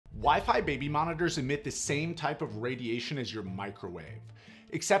Wi-Fi baby monitors emit the same type of radiation as your microwave,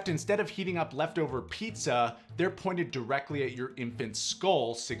 except instead of heating up leftover pizza, they're pointed directly at your infant's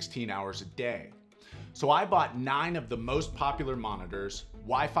skull 16 hours a day. So I bought 9 of the most popular monitors,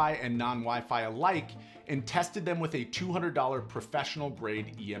 Wi-Fi and non-Wi-Fi alike, and tested them with a $200 professional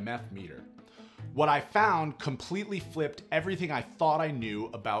grade EMF meter. What I found completely flipped everything I thought I knew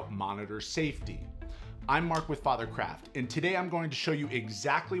about monitor safety. I'm Mark with Fathercraft, and today I'm going to show you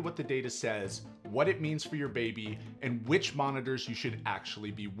exactly what the data says, what it means for your baby, and which monitors you should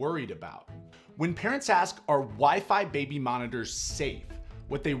actually be worried about. When parents ask, are Wi-Fi baby monitors safe?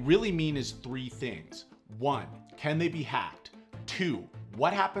 What they really mean is 3 things. 1, can they be hacked? 2,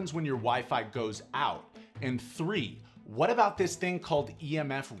 what happens when your Wi-Fi goes out? And 3, what about this thing called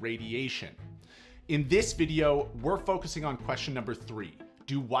EMF radiation? In this video, we're focusing on question number 3.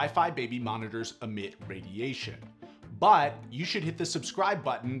 Do Wi-Fi baby monitors emit radiation? But you should hit the subscribe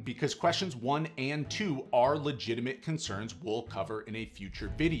button because questions 1 and 2 are legitimate concerns we'll cover in a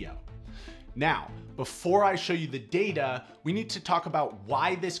future video. Now, before I show you the data, we need to talk about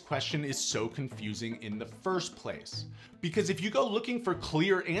why this question is so confusing in the first place. Because if you go looking for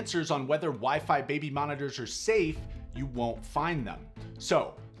clear answers on whether Wi-Fi baby monitors are safe, you won't find them.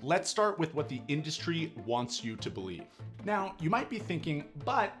 So let's start with what the industry wants you to believe. Now, you might be thinking,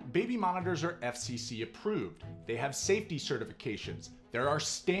 but baby monitors are FCC approved. They have safety certifications. There are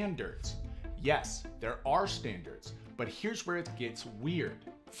standards. Yes, there are standards, but here's where it gets weird.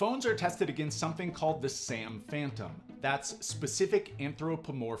 Phones are tested against something called the SAM Phantom. That's specific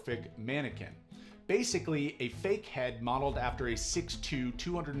anthropomorphic mannequin. Basically, a fake head modeled after a 6'2",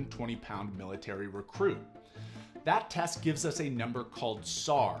 220-pound military recruit. That test gives us a number called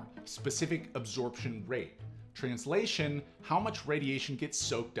SAR, specific absorption rate. Translation, how much radiation gets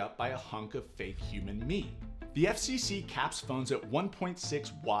soaked up by a hunk of fake human meat. The FCC caps phones at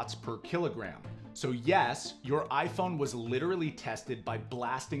 1.6 watts per kilogram. So yes, your iPhone was literally tested by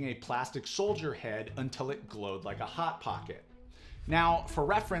blasting a plastic soldier head until it glowed like a hot pocket. Now, for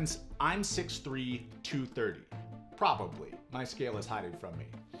reference, I'm 6'3", 230. Probably. My scale is hiding from me.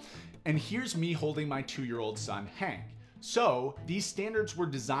 And here's me holding my 2-year-old son, Hank. So these standards were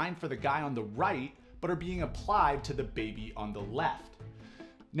designed for the guy on the right, but are being applied to the baby on the left.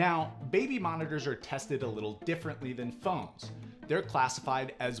 Now, baby monitors are tested a little differently than phones. They're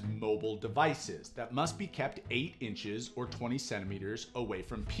classified as mobile devices that must be kept 8 inches or 20 centimeters away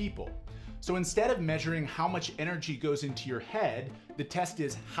from people. So instead of measuring how much energy goes into your head, the test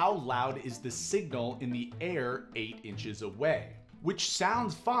is how loud is the signal in the air 8 inches away. Which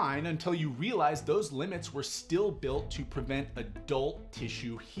sounds fine until you realize those limits were still built to prevent adult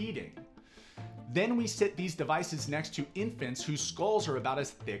tissue heating. Then we sit these devices next to infants whose skulls are about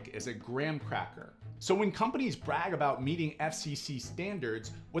as thick as a graham cracker. So when companies brag about meeting FCC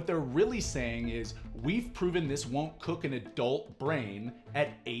standards, what they're really saying is, we've proven this won't cook an adult brain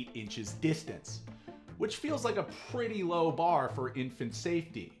at 8 inches distance, which feels like a pretty low bar for infant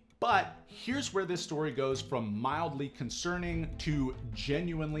safety. But here's where this story goes from mildly concerning to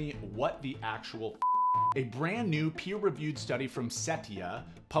genuinely what the actual A brand new peer-reviewed study from Setia,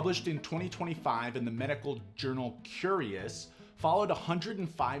 published in 2025 in the medical journal Curious, followed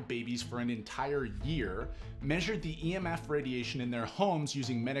 105 babies for an entire year, measured the EMF radiation in their homes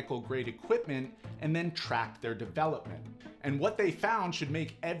using medical-grade equipment, and then tracked their development. And what they found should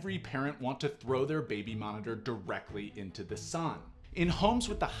make every parent want to throw their baby monitor directly into the sun. In homes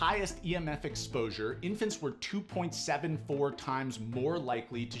with the highest EMF exposure, infants were 2.74 times more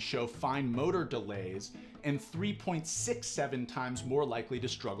likely to show fine motor delays and 3.67 times more likely to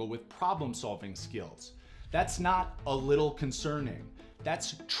struggle with problem-solving skills. That's not a little concerning.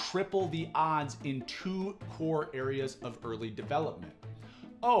 That's triple the odds in 2 core areas of early development.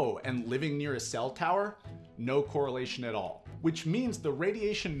 Oh, and living near a cell tower? No correlation at all. Which means the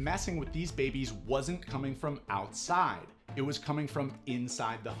radiation messing with these babies wasn't coming from outside. It was coming from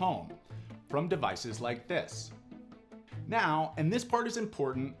inside the home, from devices like this. Now, and this part is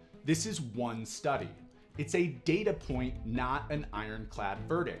important, this is one study. It's a data point, not an ironclad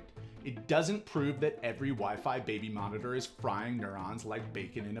verdict. It doesn't prove that every Wi-Fi baby monitor is frying neurons like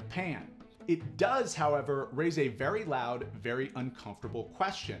bacon in a pan. It does, however, raise a very loud, very uncomfortable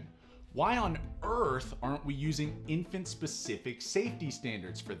question. Why on earth aren't we using infant-specific safety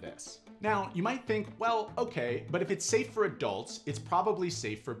standards for this? Now, you might think, well, okay, but if it's safe for adults, it's probably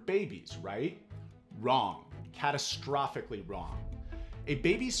safe for babies, right? Wrong. Catastrophically wrong. A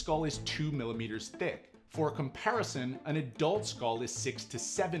baby's skull is 2 millimeters thick. For comparison, an adult skull is 6 to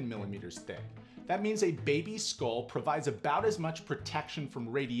 7 millimeters thick. That means a baby's skull provides about as much protection from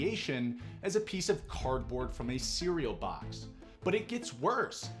radiation as a piece of cardboard from a cereal box. But it gets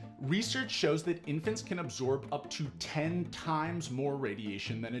worse. Research shows that infants can absorb up to 10 times more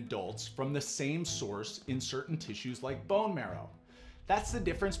radiation than adults from the same source in certain tissues like bone marrow. That's the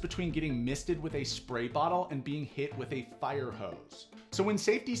difference between getting misted with a spray bottle and being hit with a fire hose. So when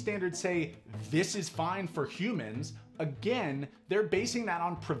safety standards say this is fine for humans, again, they're basing that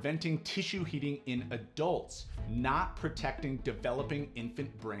on preventing tissue heating in adults, not protecting developing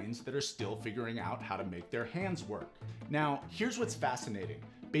infant brains that are still figuring out how to make their hands work. Now, here's what's fascinating.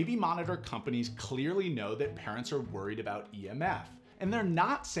 Baby monitor companies clearly know that parents are worried about EMF. And they're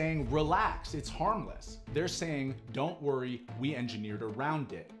not saying, relax, it's harmless. They're saying, don't worry, we engineered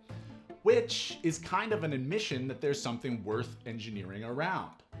around it. Which is kind of an admission that there's something worth engineering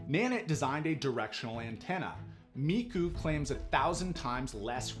around. Nanit designed a directional antenna. Miku claims 1,000 times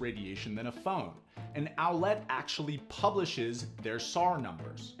less radiation than a phone. And Owlet actually publishes their SAR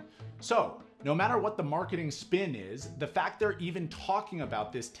numbers. So, no matter what the marketing spin is, the fact they're even talking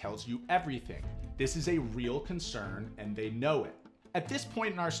about this tells you everything. This is a real concern and they know it. At this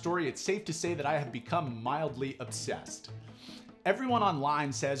point in our story, it's safe to say that I have become mildly obsessed. Everyone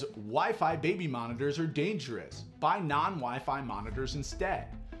online says Wi-Fi baby monitors are dangerous. Buy non-Wi-Fi monitors instead.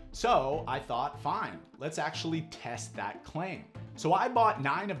 So I thought, fine, let's actually test that claim. So I bought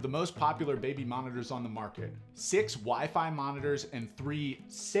 9 of the most popular baby monitors on the market, 6 Wi-Fi monitors and 3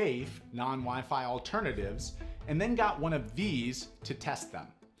 safe non-Wi-Fi alternatives, and then got one of these to test them.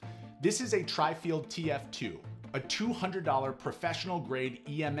 This is a Trifield TF2, a $200 professional grade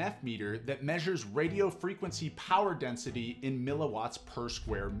EMF meter that measures radio frequency power density in milliwatts per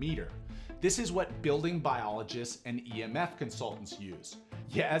square meter. This is what building biologists and EMF consultants use.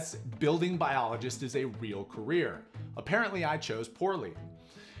 Yes, building biologist is a real career. Apparently I chose poorly.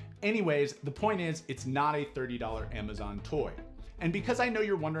 Anyways, the point is, it's not a $30 Amazon toy. And because I know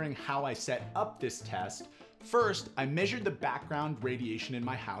you're wondering how I set up this test, first, I measured the background radiation in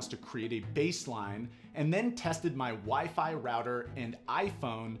my house to create a baseline and then tested my Wi-Fi router and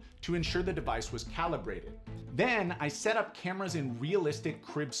iPhone to ensure the device was calibrated. Then I set up cameras in realistic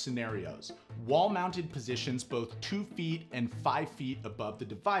crib scenarios, wall-mounted positions both 2 feet and 5 feet above the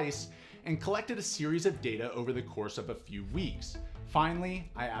device, and collected a series of data over the course of a few weeks.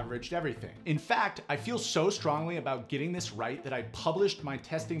 Finally, I averaged everything. In fact, I feel so strongly about getting this right that I published my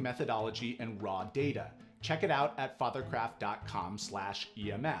testing methodology and raw data. Check it out at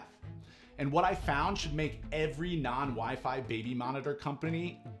fathercraft.com/EMF. And what I found should make every non-Wi-Fi baby monitor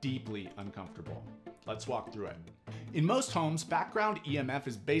company deeply uncomfortable. Let's walk through it. In most homes, background EMF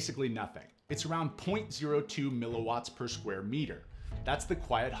is basically nothing. It's around 0.02 milliwatts per square meter. That's the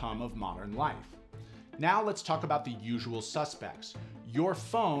quiet hum of modern life. Now let's talk about the usual suspects. Your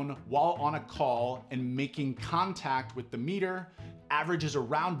phone, while on a call and making contact with the meter, averages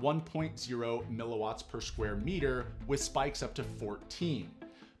around 1.0 milliwatts per square meter with spikes up to 14.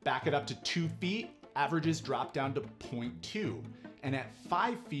 Back it up to 2 feet, averages drop down to 0.2, and at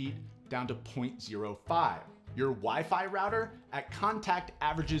 5 feet, down to 0.05. Your Wi-Fi router at contact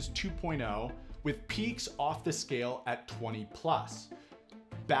averages 2.0 with peaks off the scale at 20 plus.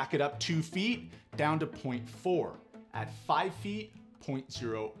 Back it up 2 feet, down to 0.4. At 5 feet,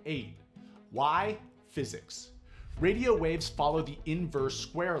 0.08. Why? Physics. Radio waves follow the inverse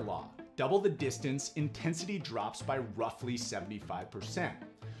square law. Double the distance, intensity drops by roughly 75%.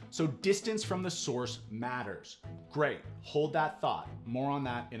 So distance from the source matters. Great, hold that thought. More on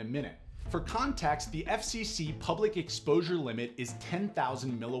that in a minute. For context, the FCC public exposure limit is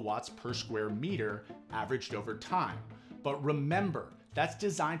 10,000 milliwatts per square meter averaged over time. But remember, that's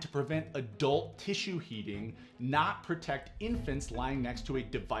designed to prevent adult tissue heating, not protect infants lying next to a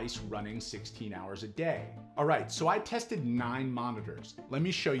device running 16 hours a day. All right, so I tested 9 monitors. Let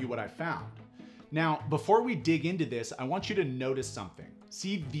me show you what I found. Now, before we dig into this, I want you to notice something.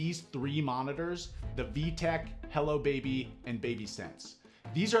 See these 3 monitors? The VTech, HelloBaby, and BabySense.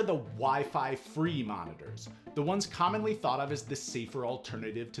 These are the Wi-Fi free monitors, the ones commonly thought of as the safer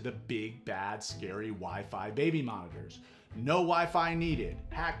alternative to the big, bad, scary Wi-Fi baby monitors. No Wi-Fi needed,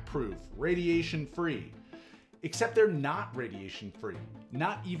 hack-proof, radiation-free. Except they're not radiation-free,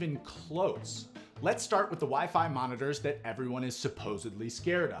 not even close. Let's start with the Wi-Fi monitors that everyone is supposedly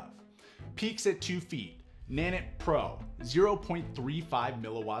scared of. Peaks at 2 feet. Nanit Pro, 0.35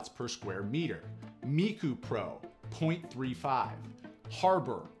 milliwatts per square meter. Miku Pro, 0.35.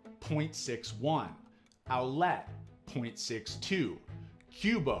 Harbor, 0.61. Owlet, 0.62.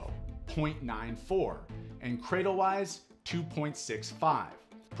 Cubo, 0.94. And Cradlewise, 2.65.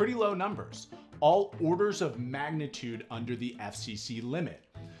 Pretty low numbers, all orders of magnitude under the FCC limit.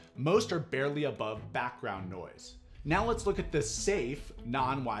 Most are barely above background noise. Now let's look at the safe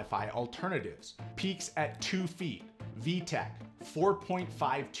non-Wi-Fi alternatives. Peaks at 2 feet. VTech,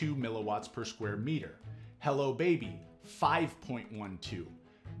 4.52 milliwatts per square meter. HelloBaby, 5.12.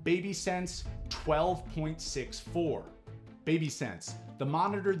 BabySense, 12.64. BabySense, the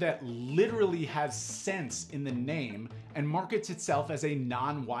monitor that literally has sense in the name and markets itself as a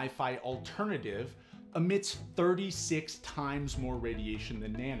non-Wi-Fi alternative, emits 36 times more radiation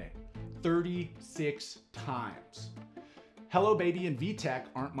than Nanit. 36 times. HelloBaby and VTech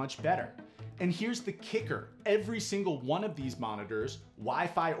aren't much better. And here's the kicker. Every single one of these monitors,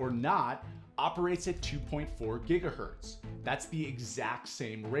 Wi-Fi or not, operates at 2.4 gigahertz. That's the exact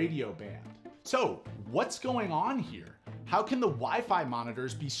same radio band. So what's going on here? How can the Wi-Fi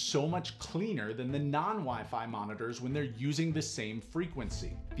monitors be so much cleaner than the non-Wi-Fi monitors when they're using the same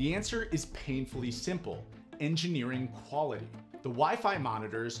frequency? The answer is painfully simple: engineering quality. The Wi-Fi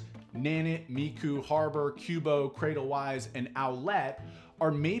monitors, Nanit, Miku, Harbor, Cubo, Cradlewise, and Owlet,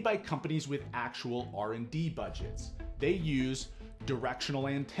 are made by companies with actual R&D budgets. They use directional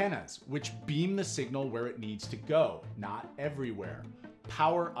antennas, which beam the signal where it needs to go, not everywhere.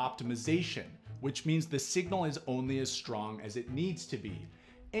 Power optimization, which means the signal is only as strong as it needs to be.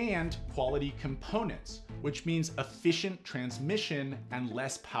 And quality components, which means efficient transmission and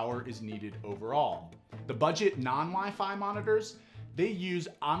less power is needed overall. The budget non-Wi-Fi monitors, they use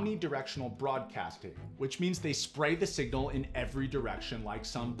omnidirectional broadcasting, which means they spray the signal in every direction like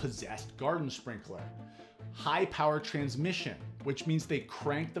some possessed garden sprinkler. High power transmission, which means they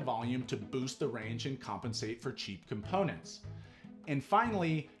crank the volume to boost the range and compensate for cheap components. And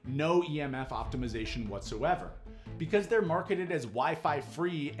finally, no EMF optimization whatsoever, because they're marketed as Wi-Fi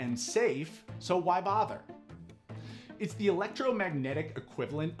free and safe, so why bother? It's the electromagnetic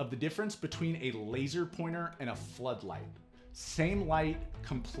equivalent of the difference between a laser pointer and a floodlight. Same light,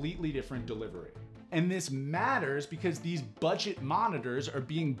 completely different delivery. And this matters because these budget monitors are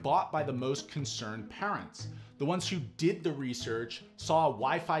being bought by the most concerned parents, the ones who did the research, saw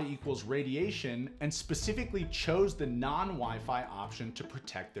Wi-Fi equals radiation, and specifically chose the non-Wi-Fi option to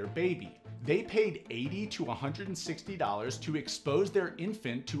protect their baby. They paid $80 to $160 to expose their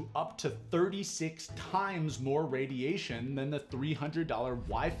infant to up to 36 times more radiation than the $300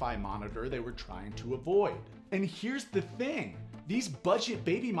 Wi-Fi monitor they were trying to avoid. And here's the thing, these budget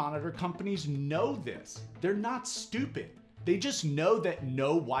baby monitor companies know this. They're not stupid. They just know that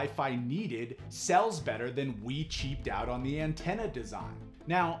no Wi-Fi needed sells better than we cheaped out on the antenna design.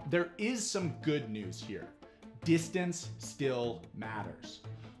 Now, there is some good news here. Distance still matters.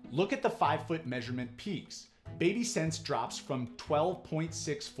 Look at the 5-foot measurement peaks. BabySense drops from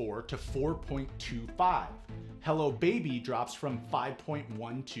 12.64 to 4.25. HelloBaby drops from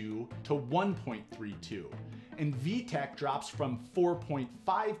 5.12 to 1.32. And VTech drops from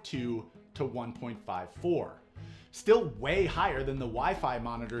 4.52 to 1.54. Still way higher than the Wi-Fi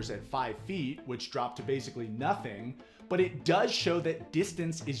monitors at 5 feet, which drop to basically nothing, but it does show that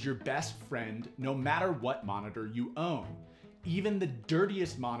distance is your best friend no matter what monitor you own. Even the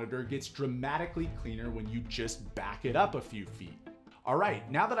dirtiest monitor gets dramatically cleaner when you just back it up a few feet. All right,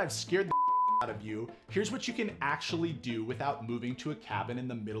 now that I've scared the out of you, here's what you can actually do without moving to a cabin in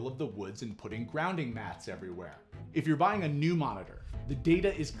the middle of the woods and putting grounding mats everywhere. If you're buying a new monitor, the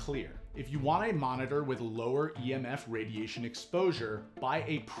data is clear. If you want a monitor with lower EMF radiation exposure, buy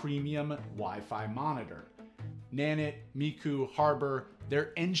a premium Wi-Fi monitor. Nanit, Miku, Harbor,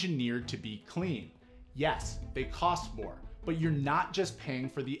 they're engineered to be clean. Yes, they cost more, but you're not just paying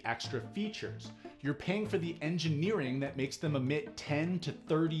for the extra features. You're paying for the engineering that makes them emit 10 to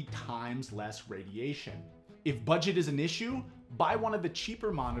 30 times less radiation. If budget is an issue, buy one of the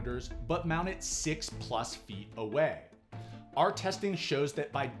cheaper monitors, but mount it 6+ feet away. Our testing shows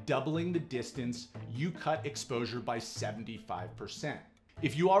that by doubling the distance, you cut exposure by 75%.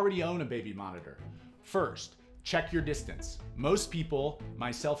 If you already own a baby monitor, first, check your distance. Most people,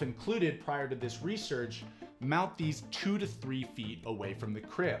 myself included prior to this research, mount these 2 to 3 feet away from the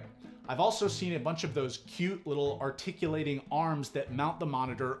crib. I've also seen a bunch of those cute little articulating arms that mount the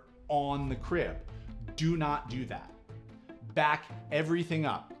monitor on the crib. Do not do that. Back everything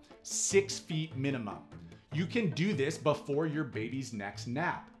up, 6 feet minimum. You can do this before your baby's next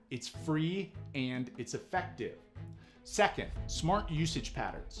nap. It's free and it's effective. Second, smart usage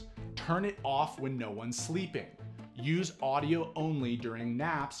patterns. Turn it off when no one's sleeping. Use audio only during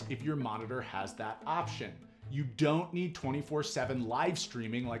naps if your monitor has that option. You don't need 24/7 live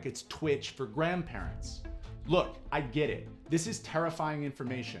streaming like it's Twitch for grandparents. Look, I get it. This is terrifying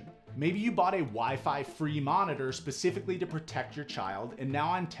information. Maybe you bought a Wi-Fi free monitor specifically to protect your child, and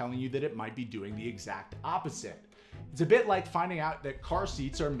now I'm telling you that it might be doing the exact opposite. It's a bit like finding out that car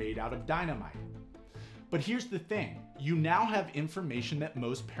seats are made out of dynamite. But here's the thing, you now have information that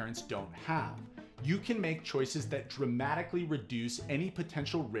most parents don't have. you can make choices that dramatically reduce any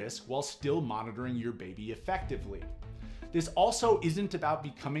potential risk while still monitoring your baby effectively. This also isn't about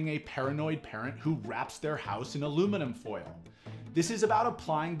becoming a paranoid parent who wraps their house in aluminum foil. This is about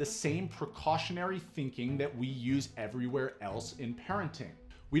applying the same precautionary thinking that we use everywhere else in parenting.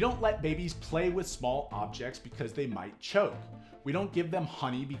 We don't let babies play with small objects because they might choke. We don't give them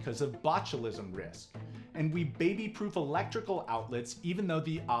honey because of botulism risk. And we baby-proof electrical outlets even though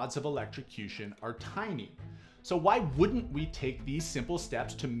the odds of electrocution are tiny. So why wouldn't we take these simple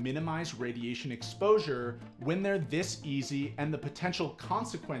steps to minimize radiation exposure when they're this easy and the potential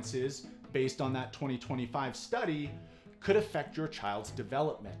consequences, based on that 2025 study, could affect your child's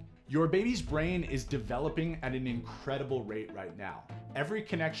development? Your baby's brain is developing at an incredible rate right now. Every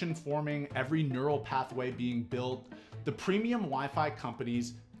connection forming, every neural pathway being built, the premium Wi-Fi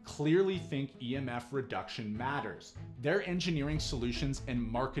companies clearly think EMF reduction matters. They're engineering solutions and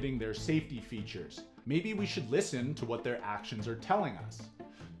marketing their safety features. Maybe we should listen to what their actions are telling us.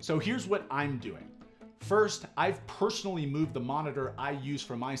 So here's what I'm doing. First, I've personally moved the monitor I use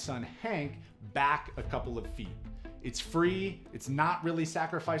for my son Hank back a couple of feet. It's free, it's not really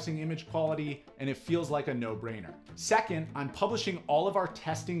sacrificing image quality, and it feels like a no-brainer. Second, I'm publishing all of our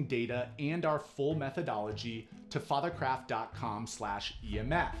testing data and our full methodology to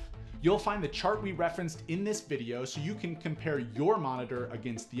fathercraft.com/EMF. You'll find the chart we referenced in this video so you can compare your monitor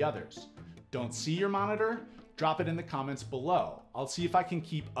against the others. Don't see your monitor? Drop it in the comments below. I'll see if I can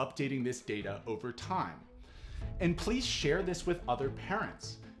keep updating this data over time. And please share this with other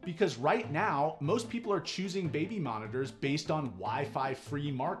parents, because right now, most people are choosing baby monitors based on Wi-Fi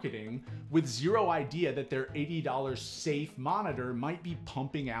free marketing with zero idea that their $80 safe monitor might be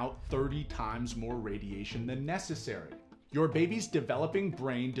pumping out 30 times more radiation than necessary. Your baby's developing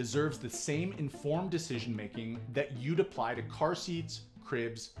brain deserves the same informed decision-making that you'd apply to car seats,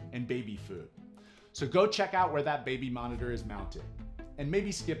 cribs, and baby food. So go check out where that baby monitor is mounted, and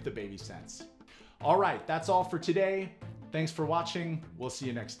maybe skip the BabySense. All right, that's all for today. Thanks for watching. We'll see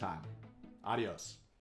you next time. Adios.